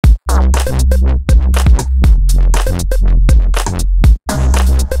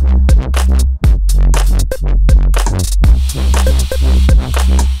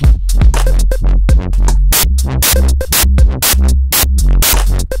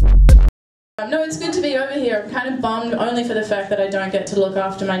it's good to be over here. I'm kind of bummed only for the fact that I don't get to look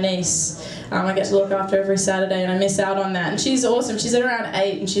after my niece. I get to look after her every Saturday and I miss out on that. And she's awesome. She's at around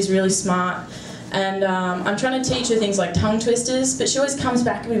 8 and she's really smart. And I'm trying to teach her things like tongue twisters, but she always comes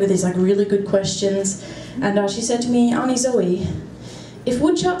back at me with these like really good questions. And she said to me, Auntie Zoe, if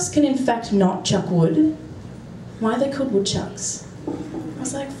woodchucks can in fact not chuck wood, why are they called woodchucks? I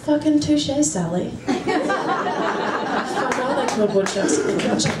was like, fucking touche, Sally. Fuck, why are they called woodchucks?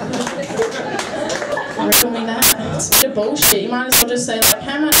 Riddle me that. It's a bit of bullshit. You might as well just say, like,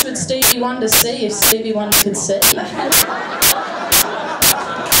 how much would Stevie Wonder see if Stevie Wonder could see? It's blind.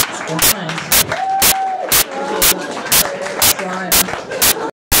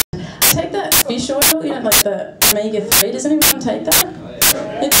 Take that fish oil, you know, like the omega-3. Does anyone take that?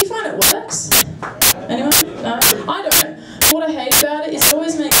 Do you find it works? Anyone? No? I don't. What I hate about it is it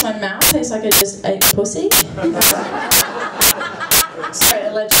always makes my mouth taste like I just ate pussy. Sorry,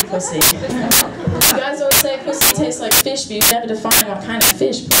 alleged pussy. You guys always say pussy tastes like fish, but you never define what kind of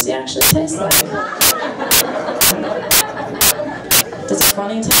fish pussy actually tastes like. Does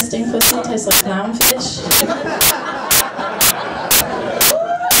funny tasting pussy taste like clownfish?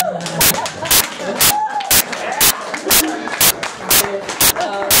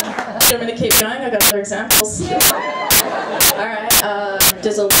 Do you want me to keep going? I got other examples. Alright,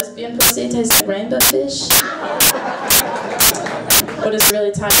 does a lesbian pussy taste like rainbow fish? Or does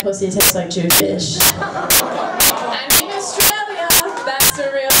really tight pussy taste like Jewfish? And in Australia, that's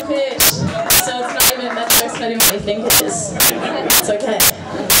a real fish. So it's not even, that joke's not even what you think it is. It's okay.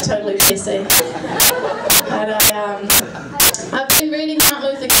 Totally PC. And I've been reading Martin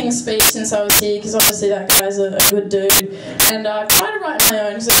Luther King's speech since I was here, because obviously that guy's a good dude. And I try to write my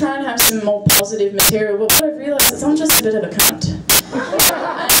own, because I try and have some more positive material, but what I've realised is I'm just a bit of a cunt.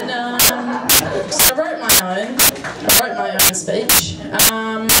 And so I wrote my own speech,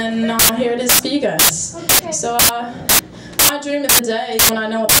 and here it is for you guys. So I dream of the day when I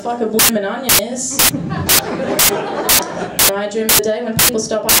know what the fuck a bloomin' onion is. I dream of the day when people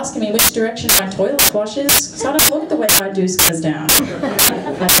stop asking me which direction my toilet flushes, because I don't look the way my deuce goes down.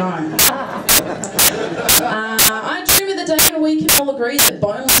 I don't. I dream of the day when we can all agree that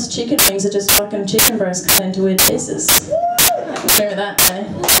boneless chicken wings are just fucking chicken breasts cut into weird pieces. I dream of that day.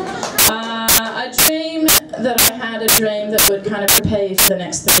 I dream that I had a dream that would kind of prepare you for the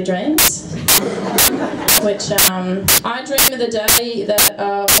next 3 dreams. Which, I dream of the day that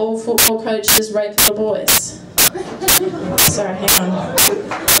all football coaches rape little boys. Sorry, hang on.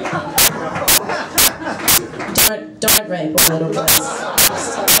 Don't rape all little boys.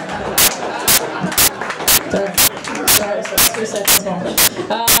 Sorry, 2 seconds more.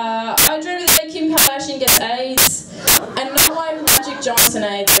 I dream of the day Kim Kardashian gets AIDS, and not like Magic Johnson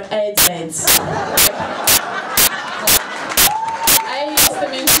AIDS, like AIDS. AIDS, that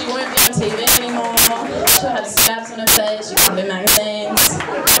means she won't be on TV anymore, she'll have scabs on her face, she can't be in magazines.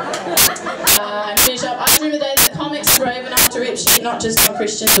 And finish up, I dream of the day that comics are brave enough to rip shit, not just on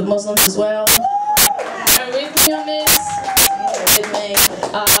Christians but Muslims as well. Are you with me on this? With me.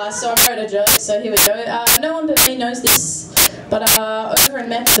 So I wrote a joke, so here we go. No one but me knows this, but over in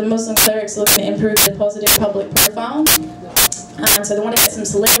Mecca, the Muslim clerics are looking to improve their positive public profile. So they want to get some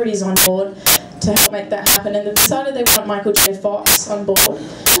celebrities on board to help make that happen, and they've decided they want Michael J. Fox on board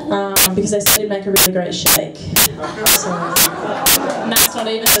because they said he'd make a really great shake. So, and that's not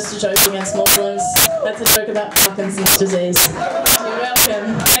even just a joke against Muslims, that's a joke about Parkinson's disease. You're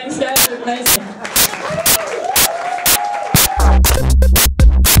welcome. Thanks guys, you're amazing.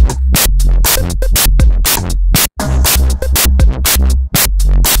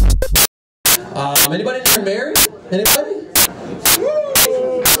 Anybody here married? Anybody?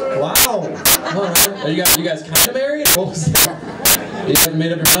 Wow. Alright. Are you guys kind of married? What was that? You haven't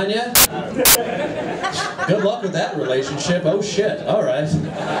made up your mind yet? Good luck with that relationship. Oh shit. Alright.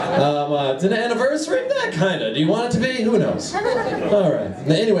 It's an anniversary? Yeah, kinda. Do you want it to be? Who knows? Alright.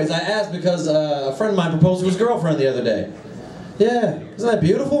 Anyways, I asked because a friend of mine proposed to his girlfriend the other day. Yeah. Isn't that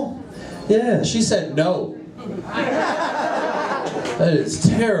beautiful? Yeah. She said no. That is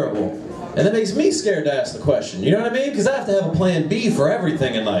terrible. And that makes me scared to ask the question, you know what I mean? Because I have to have a plan B for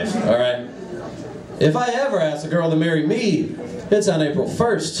everything in life, alright? If I ever ask a girl to marry me, it's on April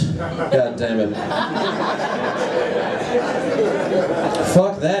 1st. God damn it.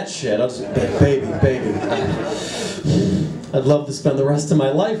 Fuck that shit. I'll just, baby. I'd love to spend the rest of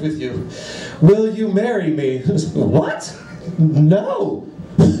my life with you. Will you marry me? What? No.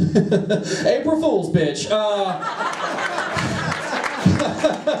 April Fool's, bitch.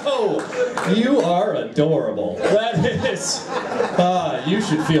 Oh, you are adorable. That is, you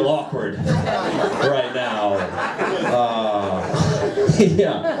should feel awkward right now.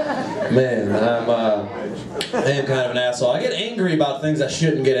 Yeah. Man, I am kind of an asshole. I get angry about things I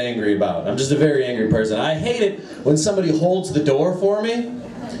shouldn't get angry about. I'm just a very angry person. I hate it when somebody holds the door for me.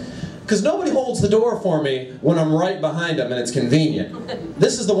 Because nobody holds the door for me when I'm right behind them and it's convenient.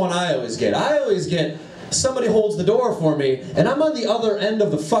 This is the one I always get. I always get somebody holds the door for me and I'm on the other end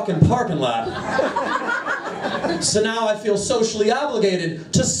of the fucking parking lot. So now I feel socially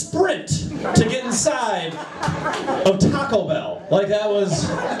obligated to sprint to get inside of Taco Bell. Like that was,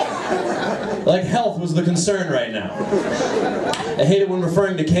 like health was the concern right now. I hate it when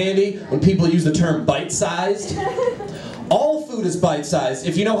referring to candy, when people use the term bite-sized. All food is bite-sized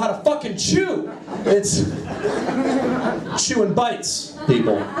if you know how to fucking chew. It's chewing bites,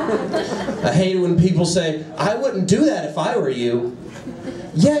 people. I hate it when people say, I wouldn't do that if I were you.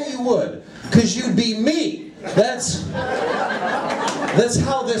 Yeah, you would, because you'd be me. That's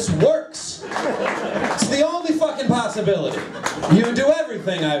how this works. It's the only fucking possibility. You would do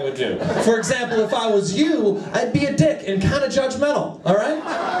everything I would do. For example, if I was you, I'd be a dick and kind of judgmental, alright?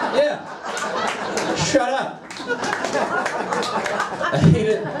 Yeah. Shut up. I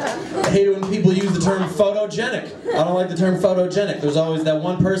hate it when people use the term photogenic. I don't like the term photogenic. There's always that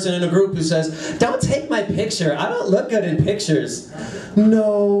one person in a group who says, don't take my picture, I don't look good in pictures.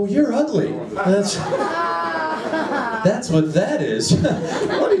 No, you're ugly. That's what that is.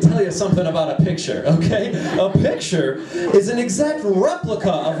 Let me tell you something about a picture, okay? A picture is an exact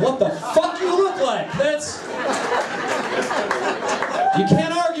replica of what the fuck you look like. You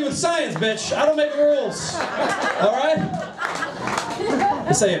can't argue with science, bitch. I don't make the rules. Alright?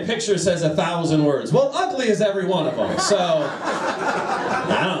 They say a picture says 1,000 words. Well, ugly is every one of them. So,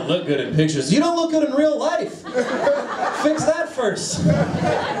 I don't look good in pictures. You don't look good in real life. Fix that first.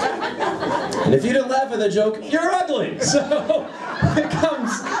 And if you didn't laugh at the joke, you're ugly. So, it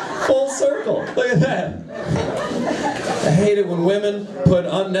comes full circle. Look at that. I hate it when women put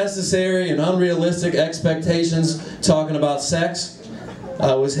unnecessary and unrealistic expectations talking about sex. I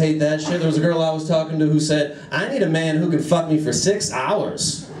always hate that shit. There was a girl I was talking to who said, I need a man who can fuck me for 6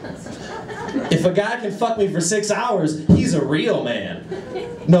 hours. If a guy can fuck me for 6 hours, he's a real man.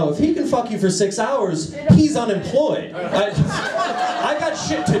 No, if he can fuck you for 6 hours, he's unemployed. I got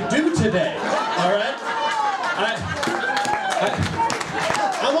shit to do today, alright?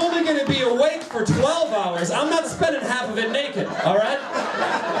 I'm only going to be awake for 12 hours. I'm not spending half of it naked, alright?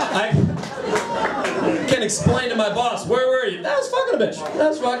 I can't explain to my boss, where were you? I was fucking a bitch. I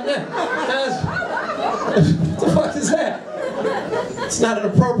was fucking, what the fuck is that? It's not an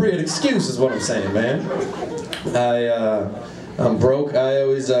appropriate excuse is what I'm saying, man. I'm broke. I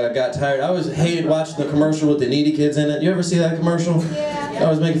always got tired. I always hated watching the commercial with the needy kids in it. You ever see that commercial? Yeah. It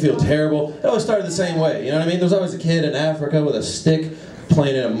always make you feel terrible. It always started the same way, you know what I mean? There's always a kid in Africa with a stick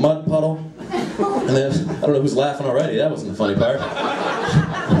playing in a mud puddle. And then, I don't know who's laughing already. That wasn't the funny part.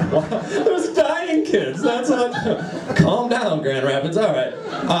 There's dying kids. That's what. Calm down, Grand Rapids. All right.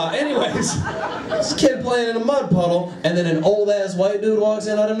 Anyways, this kid playing in a mud puddle, and then an old-ass white dude walks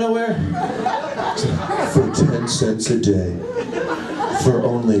in out of nowhere. For 10 cents a day. For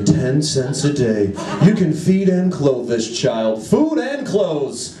only 10 cents a day, you can feed and clothe this child. Food and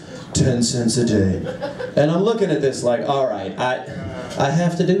clothes. 10 cents a day. And I'm looking at this like, all right, I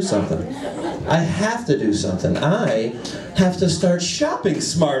have to do something. I have to do something. I have to start shopping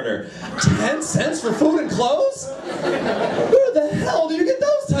smarter. 10 cents for food and clothes? Where the hell do you get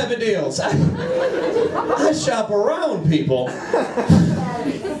those type of deals? I shop around people.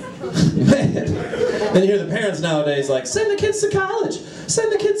 Man. Then you hear the parents nowadays like, send the kids to college.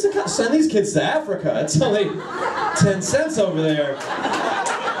 Send the kids to college. Send these kids to Africa. It's only 10 cents over there.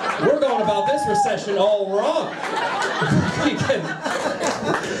 We're going about this recession all wrong.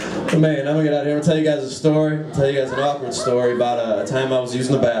 Man, I'm gonna get out of here. I'm gonna tell you guys a story. I'll tell you guys an awkward story about a time I was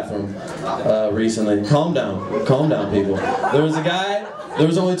using the bathroom recently. Calm down, people. There was a guy. There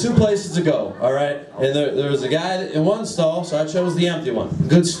was only 2 places to go. All right, and there was a guy in one stall, so I chose the empty one.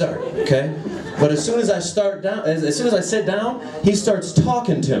 Good start, okay? But as soon as I as soon as I sit down, he starts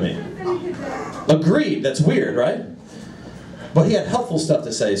talking to me. Agreed. That's weird, right? But he had helpful stuff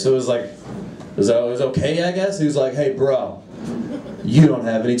to say, so it was like, it was okay, I guess. He was like, hey, bro, you don't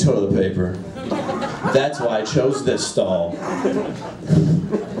have any toilet paper. That's why I chose this stall.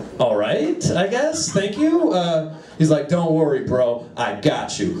 All right, I guess, thank you. He's like, don't worry, bro, I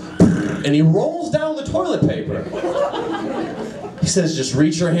got you. And he rolls down the toilet paper. He says, just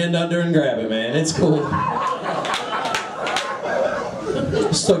reach your hand under and grab it, man, it's cool.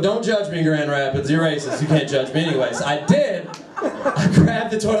 So don't judge me, Grand Rapids, you're racist, you can't judge me anyways. I did. I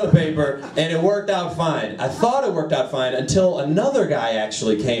grabbed the toilet paper and it worked out fine. I thought it worked out fine until another guy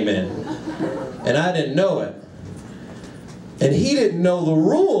actually came in. And I didn't know it. And he didn't know the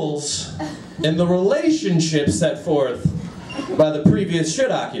rules in the relationship set forth by the previous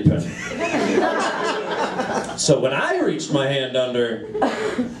shit occupant. So when I reached my hand under,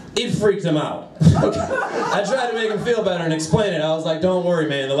 it freaked him out. I tried to make him feel better and explain it. I was like, don't worry,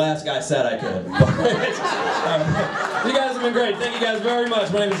 man, the last guy said I could. You guys have been great. Thank you guys very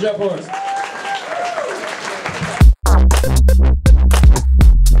much. My name is Jeff Horst.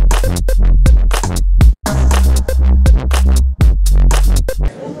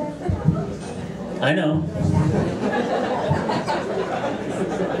 I know.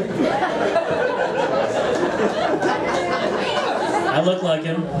 I look like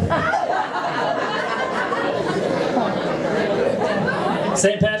him.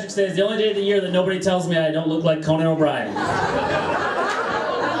 St. Patrick's Day is the only day of the year that nobody tells me I don't look like Conan O'Brien.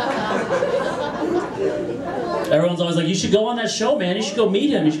 Everyone's always like, you should go on that show, man. You should go meet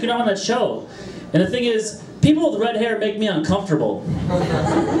him. You should go on that show. And the thing is, people with red hair make me uncomfortable.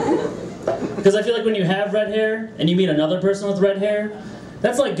 Because I feel like when you have red hair and you meet another person with red hair,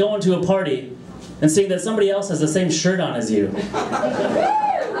 that's like going to a party and seeing that somebody else has the same shirt on as you.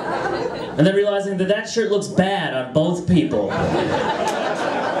 And then realizing that that shirt looks bad on both people.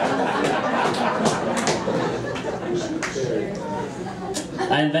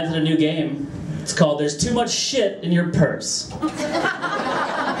 I invented a new game. It's called There's Too Much Shit in Your Purse.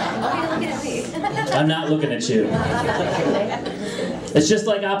 I'm not looking at you. It's just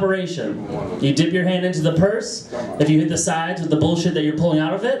like Operation. You dip your hand into the purse. If you hit the sides with the bullshit that you're pulling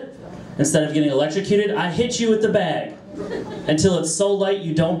out of it, instead of getting electrocuted, I hit you with the bag until it's so light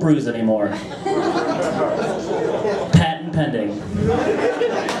you don't bruise anymore. Patent pending.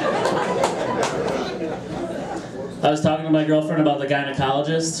 I was talking to my girlfriend about the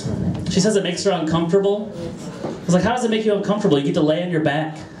gynecologist. She says it makes her uncomfortable. I was like, how does it make you uncomfortable? You get to lay on your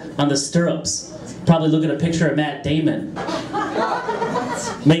back on the stirrups. Probably look at a picture of Matt Damon.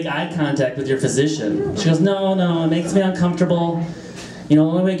 Make eye contact with your physician. She goes, no, it makes me uncomfortable. You know,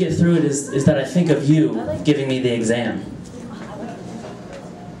 the only way to get through it is that I think of you giving me the exam.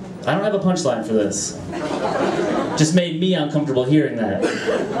 I don't have a punchline for this. Just made me uncomfortable hearing that.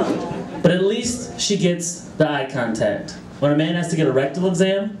 But at least she gets the eye contact. When a man has to get a rectal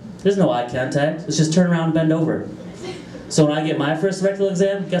exam, there's no eye contact. It's just turn around and bend over. So when I get my first rectal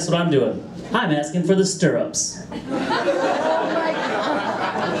exam, guess what I'm doing? I'm asking for the stirrups.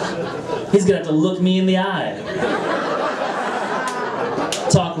 He's gonna have to look me in the eye.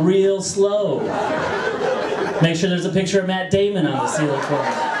 Talk real slow. Make sure there's a picture of Matt Damon on the ceiling for me.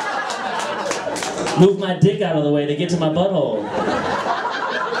 Move my dick out of the way to get to my butthole.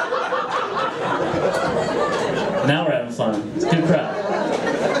 Now we're having fun. It's a good crowd.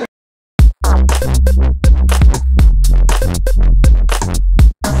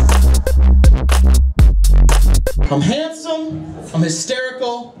 I'm handsome, I'm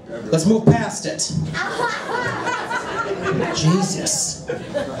hysterical, let's move past it. Jesus,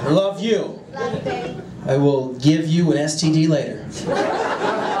 I love you. I will give you an STD later.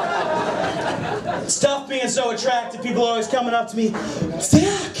 Stuff being so attractive, people are always coming up to me,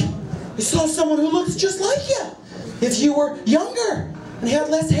 Zach, I saw someone who looks just like you. If you were younger and had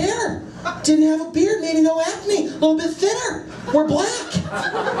less hair, didn't have a beard, maybe no acne, a little bit thinner, were black.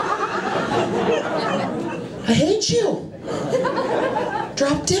 I hate you.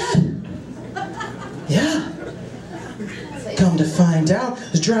 Drop dead. Yeah. Come to find out,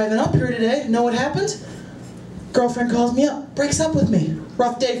 I was driving up here today, know what happened? Girlfriend calls me up, breaks up with me.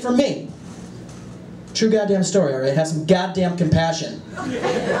 Rough day for me. True goddamn story, alright? Have some goddamn compassion.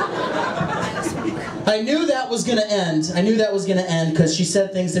 I knew that was gonna end. I knew that was gonna end because she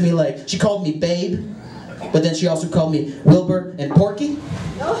said things to me like, she called me babe, but then she also called me Wilbur and Porky.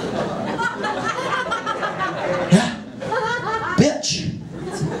 Yeah. Bitch.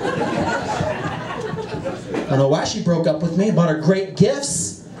 I don't know why she broke up with me. Bought her great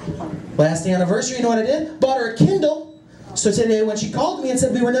gifts. Last anniversary, you know what I did? Bought her a Kindle. So today when she called me and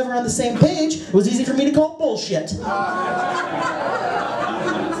said we were never on the same page, it was easy for me to call bullshit. There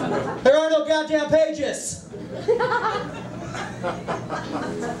are no goddamn pages.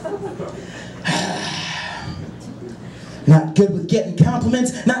 Not good with getting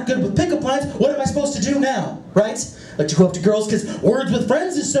compliments, not good with pickup lines. What am I supposed to do now, right? Like to go up to girls because words with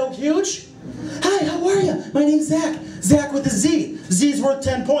friends is so huge. Hi, how are you? My name's Zach. Zach with a Z. Z's worth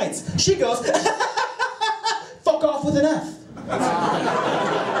 10 points. She goes, fuck off with an F.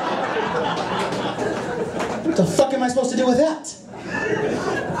 What the fuck am I supposed to do with that?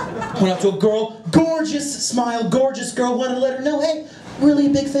 Went up to a girl, gorgeous smile, gorgeous girl, wanted to let her know, hey, really a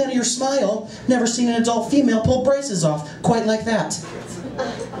big fan of your smile. Never seen an adult female pull braces off quite like that.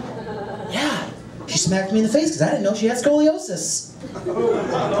 Yeah, She smacked me in the face because I didn't know she had scoliosis.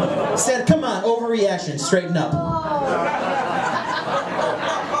 Said, come on, overreaction, straighten up.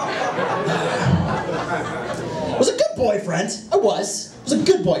 Was a good boyfriend. I was a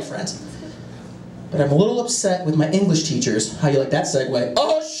good boyfriend. But I'm a little upset with my English teachers. How you like that segue?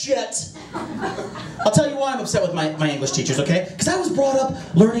 Oh, shit! I'll tell you why I'm upset with my English teachers, okay? Because I was brought up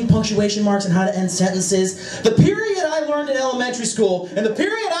learning punctuation marks and how to end sentences. The period I learned in elementary school and the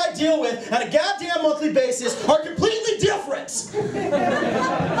period I deal with on a goddamn monthly basis are completely different.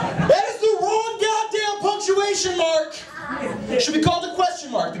 That is the wrong goddamn punctuation mark. It should be called a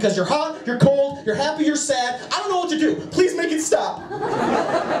question mark because you're hot, you're cold, you're happy, you're sad. I don't know what to do. Please make it stop.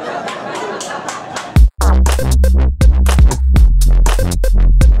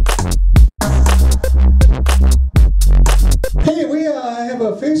 Hey, we have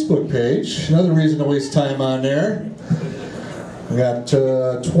a Facebook page. Another reason to waste time on there. We got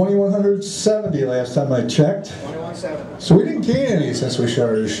 2,170 last time I checked. 2,170. So we didn't gain any since we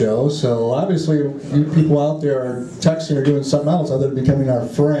started the show. So obviously, you people out there are texting or doing something else other than becoming our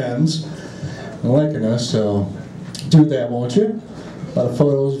friends and liking us. So do that, won't you? A lot of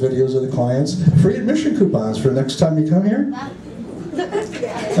photos, videos of the clients. Free admission coupons for next time you come here.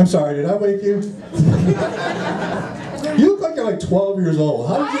 I'm sorry, did I wake you? You look like you're like 12 years old.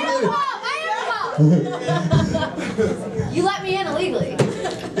 How did you get it? I am. You let me in illegally.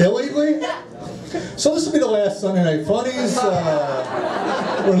 Illegally? Yeah. So this will be the last Sunday Night Funnies.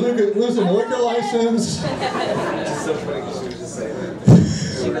 We're losing the liquor license.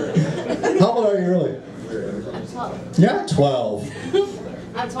 How old are you really? I'm 12. Yeah, 12.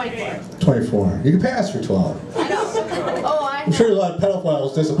 I'm 24. 24. You can pass for 12. I know. Oh, I'm sure a lot of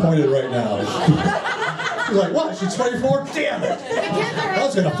pedophiles disappointed right now. He's like, what? She's 24? Damn it! I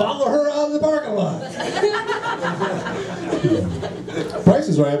was going to follow her out of the parking lot. Price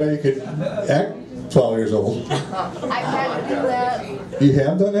is right. I bet you could act 12 years old. I've had to do that. You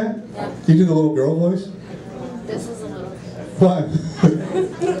have done that? Yeah. You do the little girl voice? This is a little. What?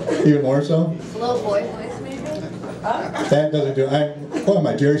 Even more so? A little boy voice, maybe? That doesn't do it. What am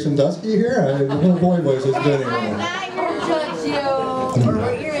I, Jerry Sandusky here? The little boy voice isn't good I'm anymore. not here to judge you or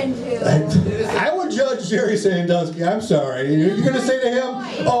what you're into. I would judge Jerry Sandusky. I'm sorry. You're going to say to him,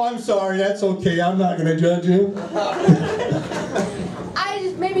 oh, I'm sorry, that's okay. I'm not going to judge you. I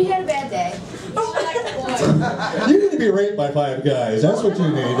just maybe had a bad day. You need to be raped by 5 guys. That's what you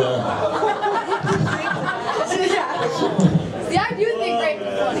need. See, I do think rape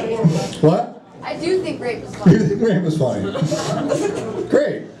is funny. What? I do think rape is You funny. think rape is funny?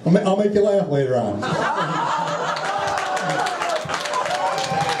 Great. I'll make you laugh later on.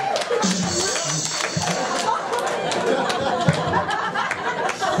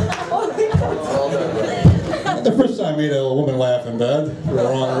 The first time I made a woman laugh in bed for the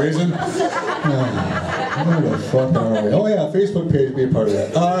wrong reason. Where the fuck are we? Oh yeah, Facebook page, be a part of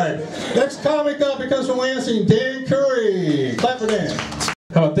that. Alright, next comic up, it comes from Lansing, Dan Curry. Clap for Dan.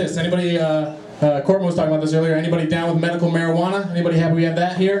 How about this? Anybody, Corbin was talking about this earlier, anybody down with medical marijuana? Anybody happy we have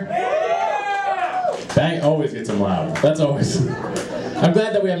that here? Bang always gets them loud. That's always... I'm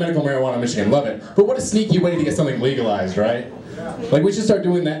glad that we have medical marijuana in Michigan, love it. But what a sneaky way to get something legalized, right? Like we should start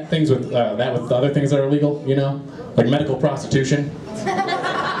doing that things with that with other things that are illegal, you know? Like medical prostitution.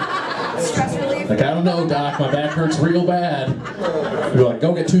 Stress relief. Like, I don't know, doc, my back hurts real bad. You're like,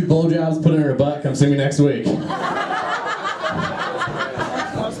 go get 2 blowjobs, put it in her butt, come see me next week. You're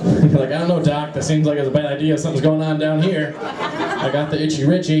like, I don't know, doc, that seems like it's a bad idea, something's going on down here. I got the itchy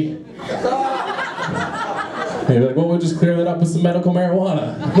richy. And you're like, well, we'll just clear that up with some medical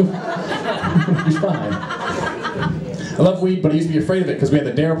marijuana. It'll be fine. I love weed, but I used to be afraid of it because we had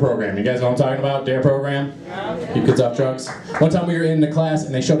the DARE program. You guys know what I'm talking about? DARE program? Keep kids off drugs. One time we were in the class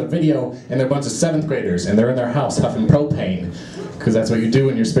and they showed a video and there were a bunch of 7th graders and they're in their house huffing propane because that's what you do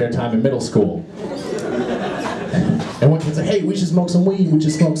in your spare time in middle school. And one kid's like, hey, we should smoke some weed, we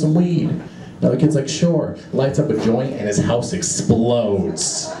should smoke some weed. Another kid's like, sure. Lights up a joint and his house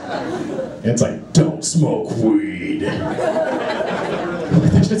explodes. And it's like, don't smoke weed.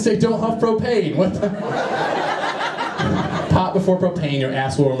 They should say, don't huff propane. What the? Pot before propane, your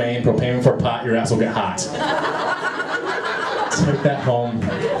ass will remain. Propane before pot, your ass will get hot. Take that home.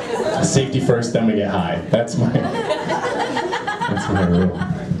 Safety first, then we get high. That's my rule.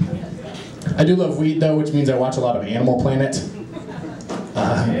 I do love weed though, which means I watch a lot of Animal Planet.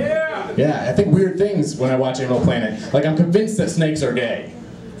 Yeah, I think weird things when I watch Animal Planet. Like I'm convinced that snakes are gay.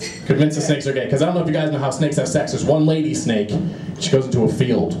 Convinced that snakes are gay. Because I don't know if you guys know how snakes have sex. There's one lady snake. She goes into a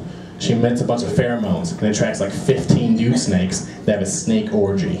field. She emits a bunch of pheromones and attracts like 15 dude snakes that have a snake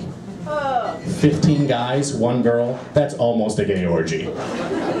orgy. 15 guys, 1 girl, that's almost a gay orgy.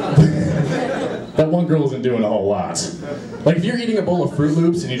 that one girl isn't doing a whole lot. Like, if you're eating a bowl of Fruit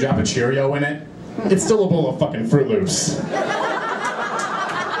Loops and you drop a Cheerio in it, it's still a bowl of fucking Fruit Loops.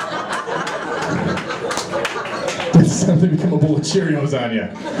 It's something to become a bowl of Cheerios on you.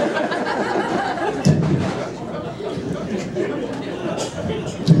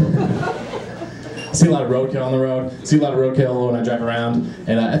 See a lot of roadkill on the road. See a lot of roadkill when I drive around,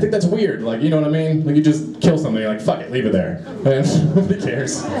 and I think that's weird. Like, you know what I mean? Like, you just kill something, you're like, fuck it, leave it there. And nobody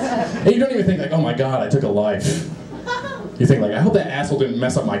cares. And you don't even think like, oh my god, I took a life. You think like, I hope that asshole didn't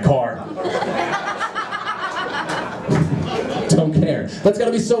mess up my car. Don't care. That's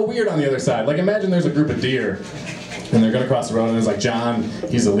gotta be so weird on the other side. Like, imagine there's a group of deer, and they're gonna cross the road, and there's like John,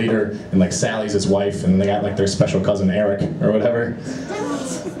 he's the leader, and like Sally's his wife, and they got like their special cousin Eric, or whatever.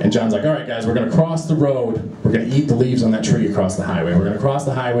 And John's like, all right guys, we're gonna cross the road, we're gonna eat the leaves on that tree across the highway. We're gonna cross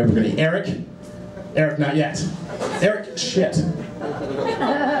the highway, we're gonna eat Eric, not yet. Eric, shit.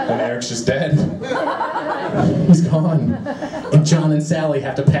 And Eric's just dead. He's gone. And John and Sally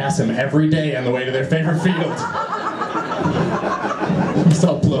have to pass him every day on the way to their favorite field. He's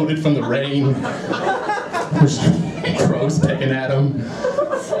all bloated from the rain. There's crows pecking at him.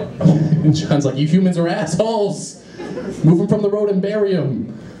 And John's like, you humans are assholes. Move them from the road and bury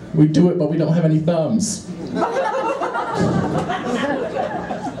them. We do it, but we don't have any thumbs.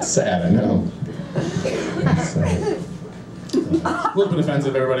 Sad, I know. A little bit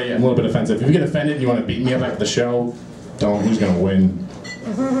offensive, everybody. I'm a little bit offensive. If you get offended and you want to beat me up after the show, don't. Who's gonna win?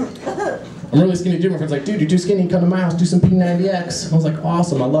 I'm really skinny dude. My friend's like, dude, you're too skinny. Come to my house, do some P90X. I was like,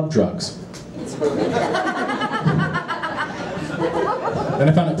 awesome. I love drugs. Then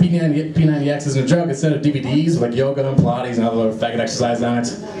I found out P90X isn't a drug. Instead of DVDs with like yoga and Pilates and other faggot exercise on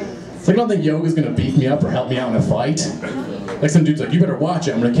it. It's like, I don't think yoga's gonna beat me up or help me out in a fight. Like, some dude's like, you better watch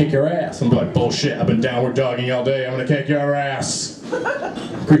it, I'm gonna kick your ass. I'm like, bullshit, I've been downward dogging all day, I'm gonna kick your ass.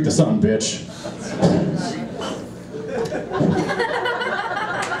 Greet the sun, bitch.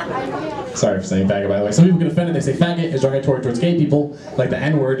 Sorry for saying faggot, by the way. Some people get offended, they say faggot is derogatory towards gay people, like the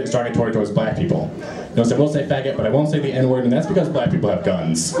N-word is derogatory towards black people. Notice I will say faggot, but I won't say the N-word, and that's because black people have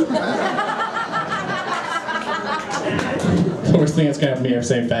guns. The worst thing that's gonna happen to me if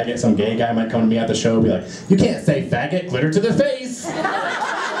saying faggot, some gay guy might come to me at the show and be like, you can't say faggot, glitter to the face!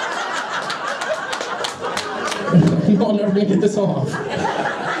 No, I'm never gonna get this off.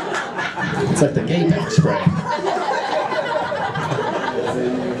 It's like the gay pepper spray.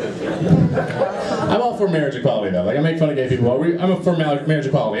 I'm all for marriage equality though. Like, I make fun of gay people. I'm for marriage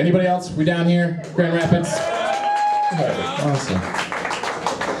equality. Anybody else? We down here? Grand Rapids? Awesome.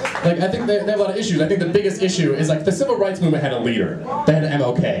 Like, I think they have a lot of issues. I think the biggest issue is, like, the civil rights movement had a leader. They had an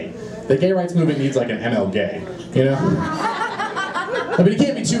MLK. The gay rights movement needs, like, an ML gay, you know? But he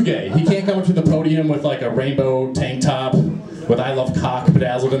can't be too gay. He can't come up to the podium with, like, a rainbow tank top with I love cock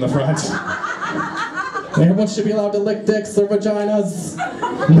bedazzled in the front. Everyone should be allowed to lick dicks or vaginas,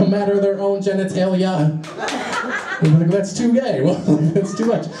 no matter their own genitalia. Like, that's too gay. Well, that's too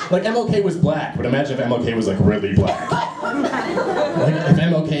much. Like, MLK was black, but imagine if MLK was, like, really black. Like, if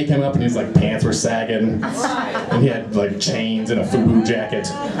MLK came up and his, like, pants were sagging, and he had, like, chains and a FUBU jacket.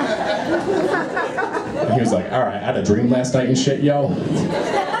 And he was like, alright, I had a dream last night and shit, yo.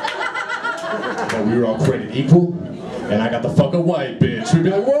 That we were all created equal, and I got the fuck a white bitch. We'd be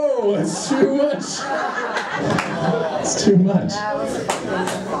like, whoa, that's too much. It's too much.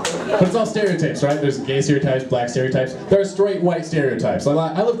 But it's all stereotypes, right? There's gay stereotypes, black stereotypes. There are straight white stereotypes.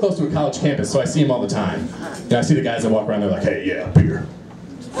 I live close to a college campus, so I see them all the time. And I see the guys that walk around, they're like, hey, yeah, beer.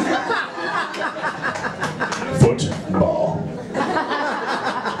 Football.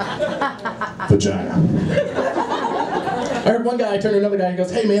 Vagina. I heard one guy turn to another guy and he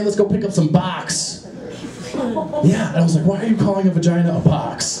goes, hey man, let's go pick up some box. Yeah, and I was like, why are you calling a vagina a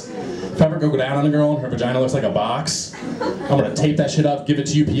box? If I ever go down on a girl and her vagina looks like a box, I'm gonna tape that shit up, give it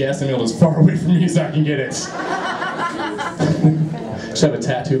to UPS, and it'll as far away from me as I can get it. Should have a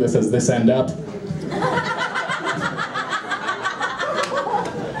tattoo that says this end up.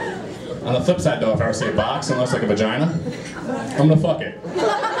 On the flip side though, if I ever see a box and it looks like a vagina, I'm gonna fuck it.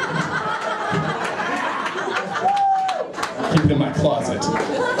 Keep it in my closet.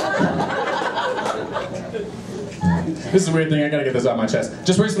 This is a weird thing, I gotta get this off my chest.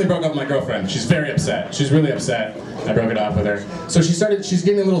 Just recently broke up with my girlfriend. She's very upset. She's really upset. I broke it off with her. So she's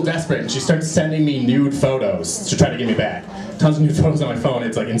getting a little desperate and she starts sending me nude photos to try to get me back. Tons of nude photos on my phone,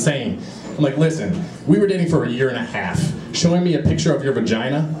 it's like insane. I'm like, listen, we were dating for a year and a half. Showing me a picture of your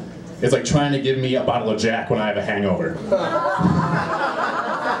vagina is like trying to give me a bottle of Jack when I have a hangover.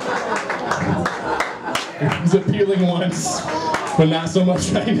 It was appealing once, but not so much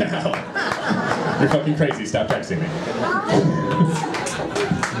right now. You're fucking crazy, stop texting me.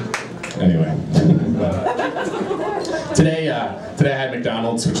 Anyway. Today I had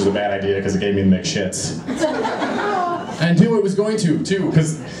McDonald's, which was a bad idea because it gave me the McShits. I knew it was going to, too,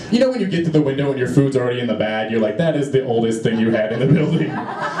 because you know when you get to the window and your food's already in the bag, you're like, that is the oldest thing you had in the building.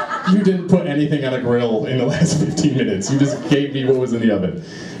 You didn't put anything on a grill in the last 15 minutes. You just gave me what was in the oven.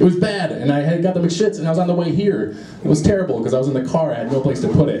 It was bad, and I had got the McShits, and I was on the way here. It was terrible, because I was in the car, I had no place to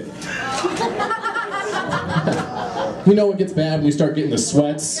put it. You know it gets bad when you start getting the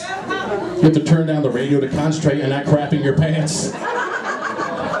sweats. You have to turn down the radio to concentrate and not crapping your pants.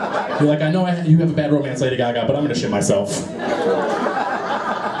 You're like, I know you have a bad romance, Lady Gaga, but I'm gonna shit myself.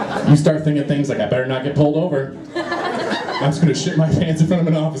 You start thinking things like, I better not get pulled over. I was gonna shit my pants in front of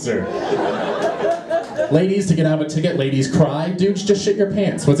an officer. Ladies, to get out of a ticket, ladies cry. Dudes, just shit your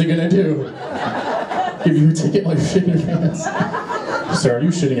pants. What's he gonna do? Give you a ticket while you're shitting your pants? Sir, are you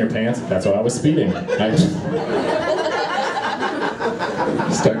shitting your pants? That's why I was speeding.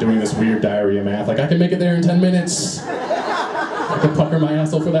 Start doing this weird diarrhea math. Like, I can make it there in 10 minutes. I can pucker my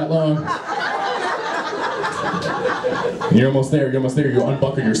asshole for that long. You're almost there, you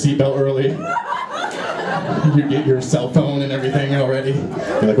unbuckle your seatbelt early. You get your cell phone and everything already.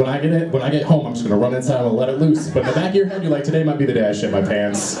 You're like, when I get home, I'm just gonna run inside and let it loose. But in the back of your head, you're like, today might be the day I shit my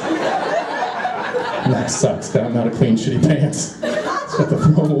pants. And that sucks, that I'm not a clean, shitty pants. So I have to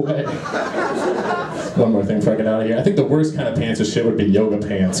throw them away. One more thing before I get out of here. I think the worst kind of pants of shit would be yoga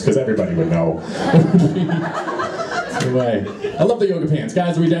pants, because everybody would know. Anyway, I love the yoga pants.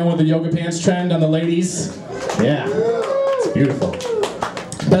 Guys, are we down with the yoga pants trend on the ladies? Yeah, it's beautiful.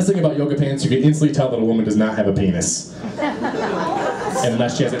 Best thing about yoga pants, you can instantly tell that a woman does not have a penis.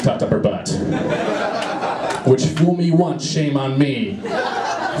 Unless she hasn't tucked up her butt. Which, fool me once, shame on me.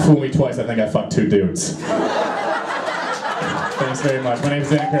 Fool me twice, I think I fucked 2 dudes. Thanks very much. My name's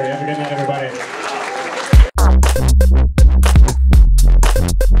Dan Curry. Have a good night, everybody.